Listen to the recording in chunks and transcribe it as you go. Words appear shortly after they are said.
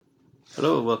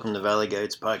Hello, welcome to Valley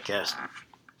Guides Podcast.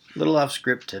 A little off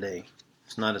script today.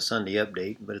 It's not a Sunday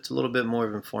update, but it's a little bit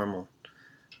more informal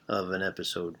of an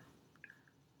episode.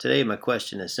 Today, my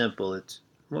question is simple. It's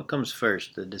what comes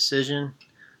first, the decision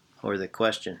or the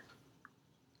question?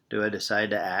 Do I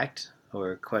decide to act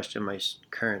or question my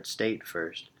current state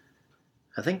first?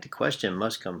 I think the question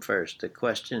must come first. The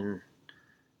question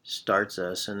starts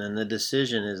us, and then the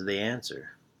decision is the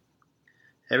answer.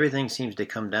 Everything seems to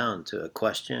come down to a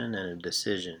question and a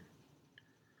decision.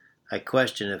 I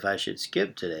question if I should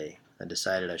skip today. I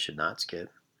decided I should not skip.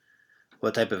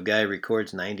 What type of guy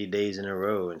records 90 days in a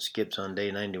row and skips on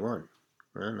day 91?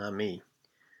 Well, not me.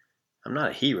 I'm not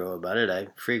a hero about it. I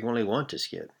frequently want to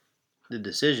skip. The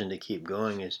decision to keep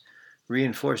going has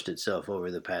reinforced itself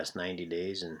over the past 90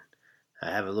 days, and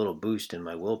I have a little boost in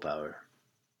my willpower.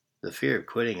 The fear of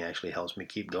quitting actually helps me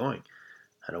keep going.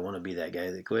 I don't want to be that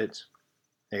guy that quits.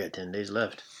 I got 10 days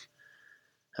left.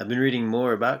 I've been reading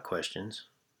more about questions.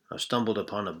 I've stumbled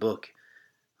upon a book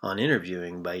on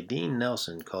interviewing by Dean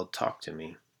Nelson called Talk to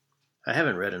Me. I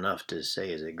haven't read enough to say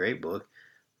it's a great book,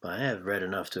 but I have read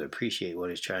enough to appreciate what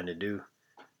he's trying to do.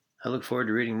 I look forward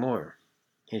to reading more.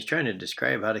 He's trying to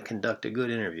describe how to conduct a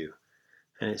good interview,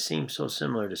 and it seems so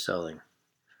similar to selling.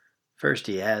 First,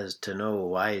 he has to know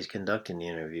why he's conducting the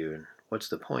interview and what's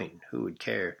the point, who would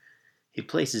care. He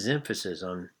places emphasis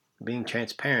on being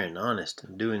transparent, honest,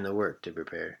 and doing the work to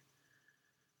prepare.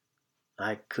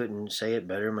 I couldn't say it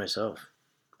better myself.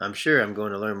 I'm sure I'm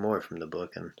going to learn more from the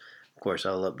book, and of course,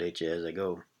 I'll update you as I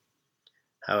go.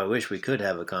 How I wish we could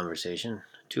have a conversation,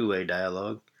 two-way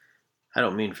dialogue. I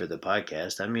don't mean for the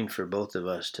podcast, I mean for both of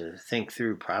us to think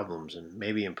through problems and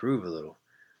maybe improve a little.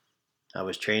 I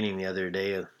was training the other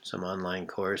day some online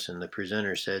course, and the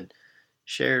presenter said,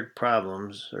 shared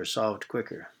problems are solved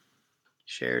quicker.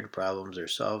 Shared problems are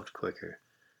solved quicker.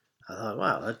 I thought,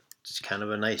 wow, that's kind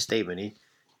of a nice statement. He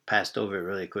passed over it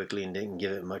really quickly and didn't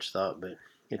give it much thought, but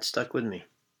it stuck with me.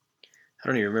 I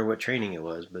don't even remember what training it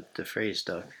was, but the phrase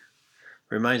stuck.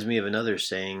 Reminds me of another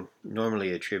saying,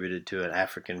 normally attributed to an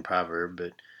African proverb,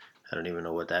 but I don't even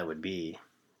know what that would be,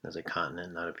 as a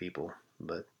continent, not a people.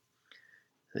 But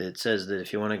it says that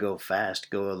if you want to go fast,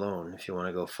 go alone. If you want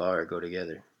to go far, go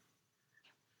together.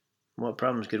 What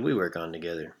problems could we work on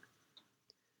together?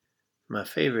 My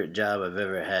favorite job I've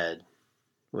ever had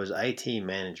was IT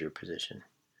manager position.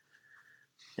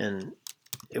 And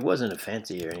it wasn't a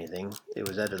fancy or anything. It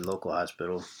was at a local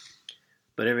hospital.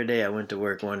 But every day I went to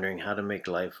work wondering how to make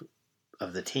life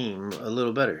of the team a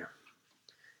little better.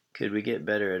 Could we get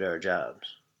better at our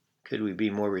jobs? Could we be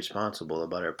more responsible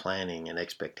about our planning and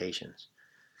expectations?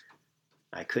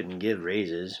 I couldn't give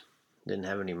raises, didn't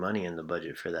have any money in the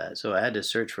budget for that, so I had to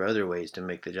search for other ways to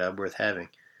make the job worth having.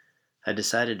 I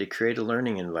decided to create a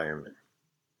learning environment,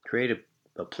 create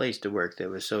a place to work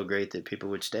that was so great that people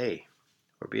would stay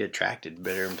or be attracted to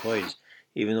better employees,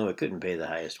 even though it couldn't pay the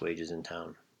highest wages in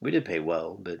town. We did pay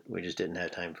well, but we just didn't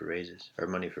have time for raises, or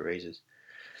money for raises.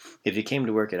 If you came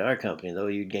to work at our company, though,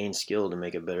 you'd gain skill to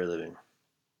make a better living.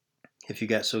 If you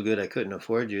got so good I couldn't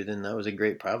afford you, then that was a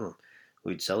great problem.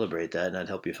 We'd celebrate that, and I'd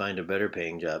help you find a better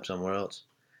paying job somewhere else.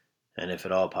 And if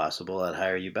at all possible, I'd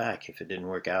hire you back if it didn't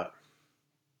work out.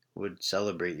 Would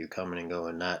celebrate you coming and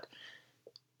going, not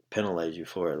penalize you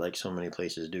for it like so many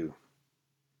places do.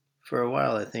 For a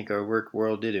while, I think our work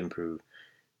world did improve.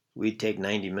 We'd take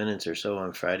 90 minutes or so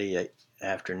on Friday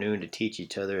afternoon to teach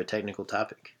each other a technical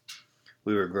topic.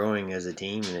 We were growing as a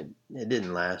team, and it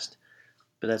didn't last,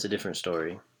 but that's a different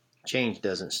story. Change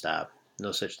doesn't stop.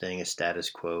 No such thing as status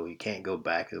quo. You can't go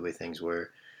back to the way things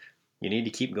were. You need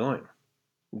to keep going.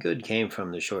 Good came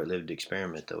from the short-lived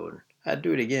experiment, though, and I'd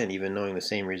do it again even knowing the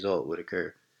same result would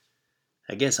occur.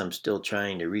 I guess I'm still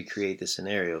trying to recreate the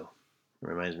scenario. It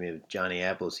reminds me of Johnny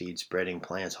Appleseed spreading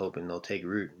plants hoping they'll take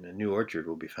root and a new orchard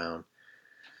will be found.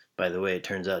 By the way, it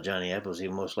turns out Johnny Appleseed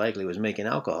most likely was making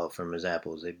alcohol from his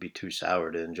apples. They'd be too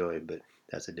sour to enjoy, but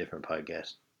that's a different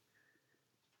podcast.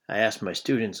 I asked my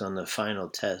students on the final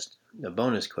test a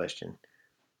bonus question.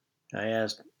 I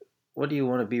asked, what do you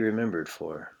want to be remembered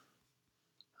for?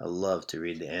 I love to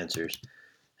read the answers.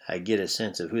 I get a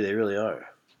sense of who they really are.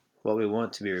 What we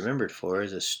want to be remembered for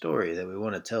is a story that we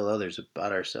want to tell others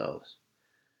about ourselves.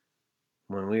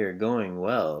 When we are doing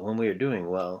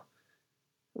well,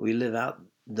 we live out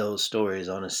those stories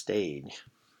on a stage.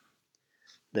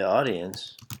 The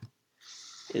audience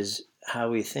is how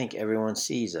we think everyone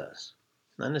sees us.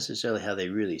 Not necessarily how they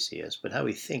really see us, but how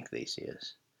we think they see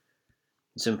us.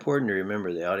 It's important to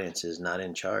remember the audience is not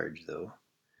in charge, though.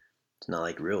 It's not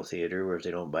like real theater where if they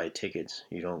don't buy tickets,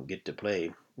 you don't get to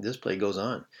play. This play goes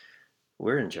on.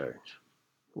 We're in charge.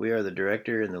 We are the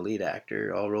director and the lead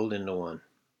actor all rolled into one.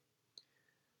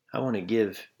 I want to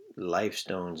give life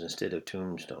stones instead of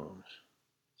tombstones.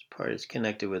 It's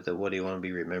connected with the what do you want to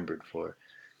be remembered for.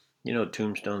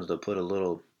 Tombstones, they'll put a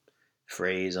little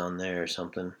phrase on there or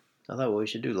something. I thought, well, we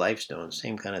should do life stones,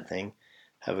 same kind of thing.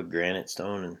 Have a granite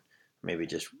stone and maybe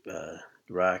just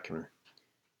rock and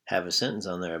have a sentence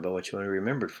on there about what you want to be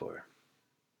remembered for.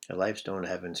 A life stone to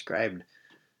have inscribed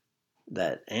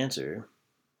that answer,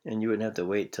 and you wouldn't have to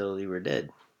wait till you were dead.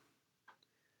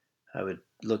 I would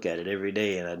look at it every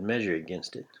day and I'd measure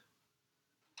against it.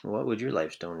 What would your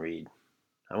life stone read?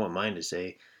 I want mine to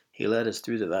say, He led us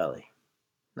through the valley.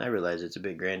 I realize it's a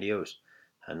bit grandiose.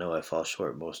 I know I fall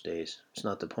short most days. It's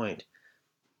not the point.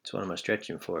 It's what am I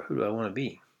stretching for? Who do I want to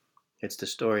be? It's the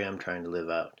story I'm trying to live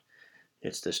out.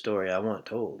 It's the story I want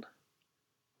told.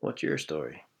 What's your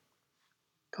story?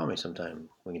 Call me sometime.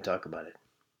 We can talk about it.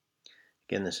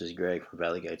 Again, this is Greg from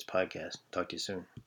Valley Guides Podcast. Talk to you soon.